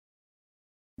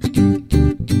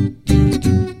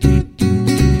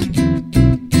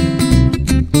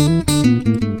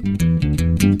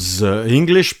The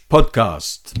English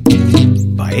Podcast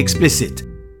by Explicit.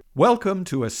 Welcome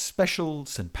to a special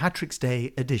St. Patrick's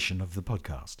Day edition of the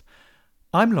podcast.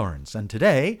 I'm Lawrence, and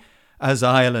today, as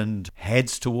Ireland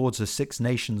heads towards a Six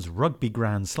Nations Rugby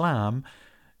Grand Slam,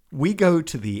 we go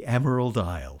to the Emerald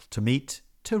Isle to meet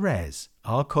Therese,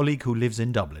 our colleague who lives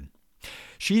in Dublin.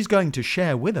 She's going to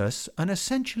share with us an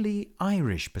essentially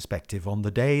Irish perspective on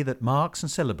the day that marks and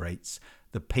celebrates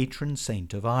the patron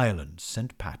saint of Ireland,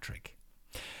 St. Patrick.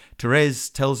 Therese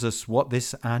tells us what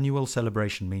this annual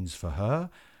celebration means for her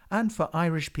and for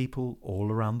Irish people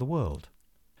all around the world.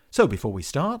 So before we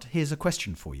start, here's a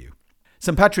question for you.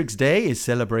 St. Patrick's Day is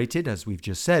celebrated, as we've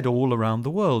just said, all around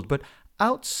the world, but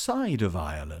outside of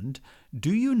Ireland,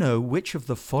 do you know which of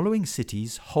the following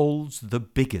cities holds the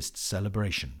biggest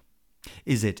celebration?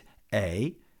 Is it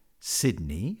A,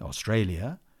 Sydney,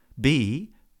 Australia,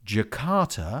 B,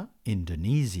 Jakarta,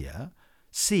 Indonesia,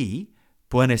 C,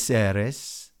 Buenos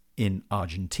Aires in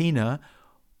Argentina,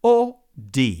 or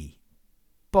D,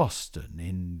 Boston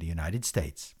in the United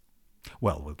States?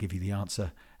 Well, we'll give you the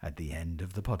answer at the end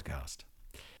of the podcast.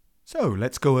 So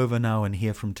let's go over now and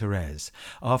hear from Therese.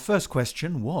 Our first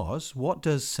question was, what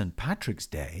does St. Patrick's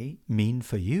Day mean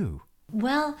for you?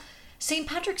 Well, St.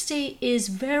 Patrick's Day is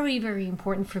very, very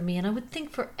important for me, and I would think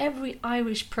for every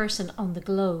Irish person on the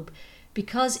globe,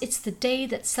 because it's the day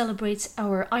that celebrates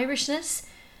our Irishness.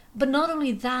 But not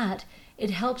only that, it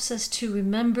helps us to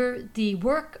remember the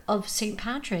work of St.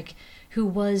 Patrick, who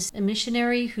was a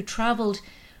missionary who travelled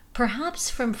perhaps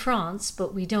from France,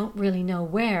 but we don't really know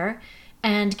where,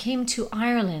 and came to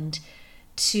Ireland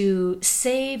to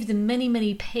save the many,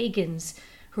 many pagans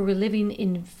who were living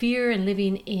in fear and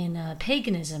living in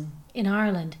paganism in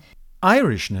Ireland.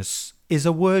 Irishness is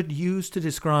a word used to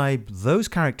describe those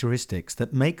characteristics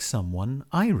that make someone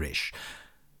Irish.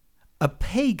 A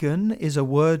pagan is a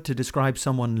word to describe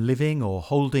someone living or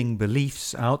holding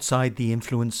beliefs outside the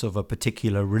influence of a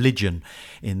particular religion,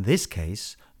 in this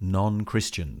case,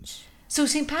 non-Christians. So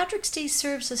St. Patrick's Day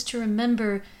serves us to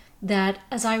remember that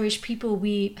as Irish people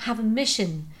we have a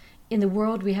mission in the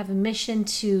world. We have a mission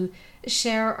to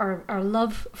share our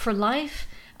love for life,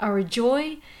 our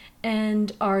joy,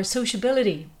 and our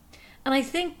sociability. And I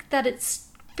think that it's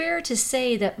fair to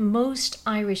say that most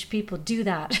Irish people do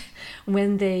that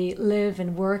when they live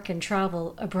and work and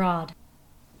travel abroad.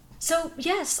 So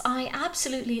yes, I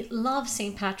absolutely love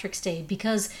St. Patrick's Day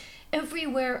because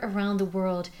everywhere around the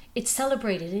world it's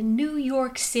celebrated. In New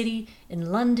York City,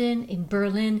 in London, in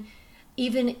Berlin,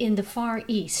 even in the Far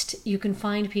East, you can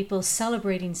find people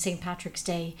celebrating St. Patrick's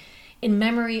Day in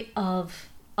memory of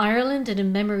Ireland and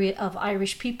in memory of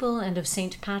Irish people and of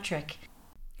St. Patrick.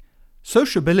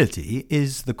 Sociability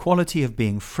is the quality of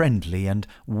being friendly and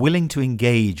willing to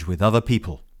engage with other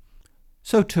people.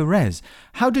 So, Therese,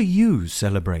 how do you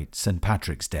celebrate St.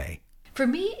 Patrick's Day? For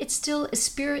me, it's still a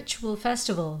spiritual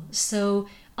festival, so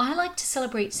I like to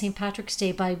celebrate St. Patrick's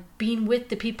Day by being with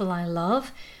the people I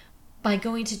love, by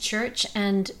going to church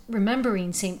and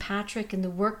remembering St. Patrick and the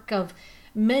work of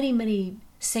many, many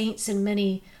saints and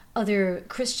many other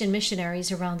Christian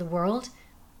missionaries around the world.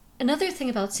 Another thing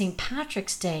about St.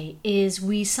 Patrick's Day is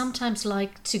we sometimes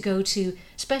like to go to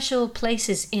special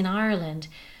places in Ireland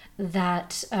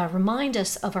that remind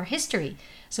us of our history.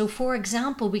 So for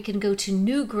example, we can go to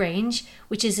Newgrange,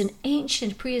 which is an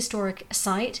ancient prehistoric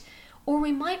site, or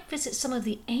we might visit some of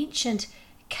the ancient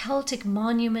Celtic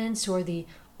monuments or the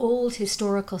old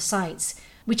historical sites,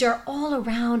 which are all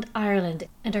around Ireland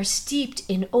and are steeped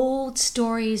in old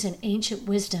stories and ancient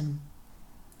wisdom.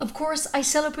 Of course, I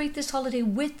celebrate this holiday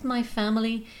with my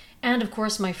family and of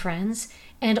course my friends,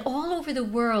 and all over the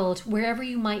world, wherever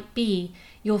you might be,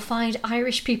 you'll find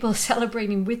Irish people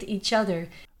celebrating with each other.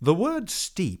 The word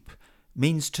steep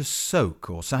means to soak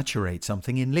or saturate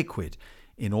something in liquid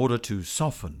in order to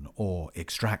soften or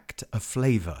extract a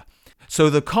flavour. So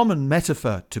the common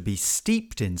metaphor to be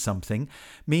steeped in something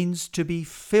means to be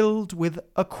filled with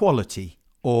a quality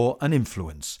or an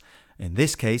influence, in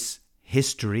this case,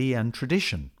 history and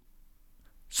tradition.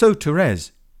 So,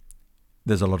 Therese,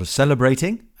 there's a lot of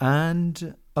celebrating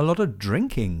and a lot of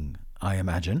drinking, I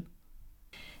imagine.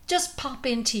 Just pop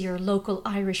into your local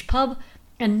Irish pub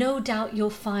and no doubt you'll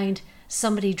find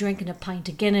somebody drinking a pint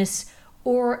of Guinness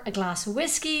or a glass of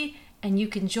whiskey, and you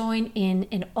can join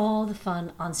in all the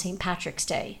fun on St. Patrick's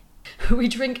Day. We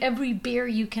drink every beer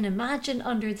you can imagine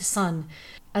under the sun,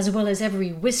 as well as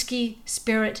every whiskey,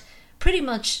 spirit, pretty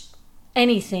much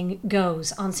anything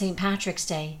goes on St. Patrick's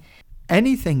Day.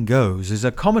 Anything goes is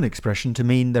a common expression to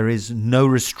mean there is no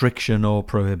restriction or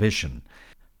prohibition.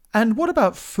 And what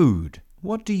about food?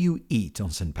 What do you eat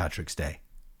on St. Patrick's Day?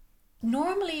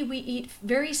 Normally, we eat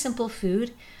very simple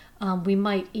food. We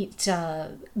might eat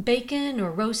bacon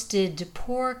or roasted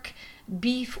pork,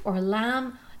 beef or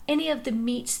lamb, any of the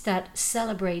meats that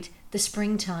celebrate the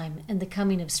springtime and the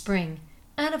coming of spring.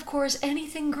 And of course,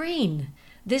 anything green.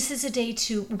 This is a day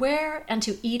to wear and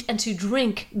to eat and to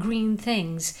drink green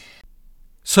things.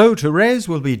 So Therese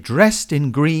will be dressed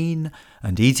in green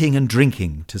and eating and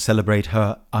drinking to celebrate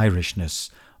her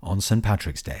Irishness on St.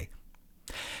 Patrick's Day.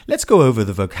 Let's go over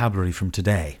the vocabulary from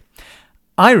today.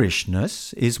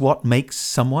 Irishness is what makes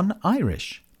someone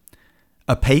Irish.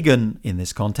 A pagan in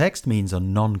this context means a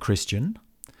non-Christian.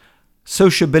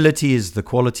 Sociability is the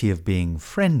quality of being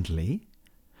friendly.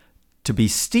 To be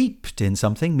steeped in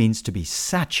something means to be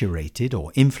saturated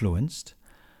or influenced.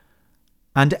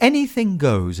 And anything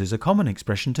goes is a common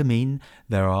expression to mean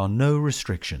there are no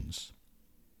restrictions.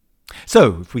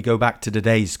 So, if we go back to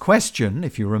today's question,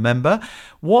 if you remember,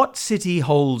 what city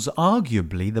holds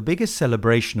arguably the biggest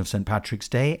celebration of St. Patrick's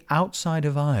Day outside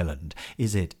of Ireland?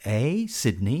 Is it A,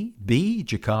 Sydney, B,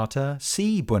 Jakarta,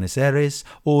 C, Buenos Aires,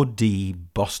 or D,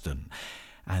 Boston?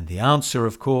 And the answer,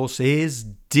 of course, is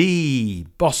D,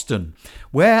 Boston,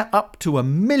 where up to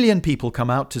 1 million people come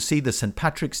out to see the St.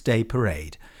 Patrick's Day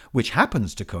parade, which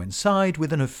happens to coincide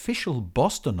with an official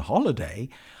Boston holiday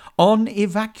on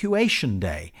Evacuation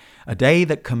Day, a day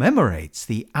that commemorates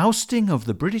the ousting of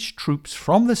the British troops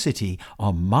from the city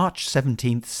on March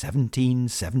 17th,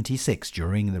 1776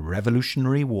 during the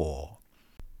Revolutionary War.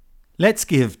 Let's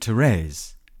give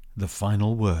Therese the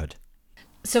final word.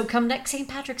 So come next St.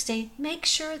 Patrick's Day, make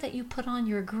sure that you put on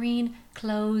your green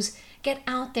clothes, get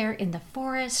out there in the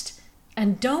forest,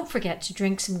 and don't forget to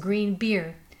drink some green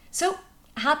beer. So,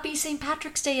 happy St.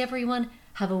 Patrick's Day, everyone.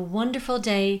 Have a wonderful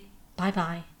day.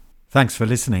 Bye-bye. Thanks for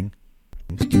listening.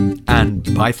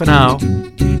 And bye for now.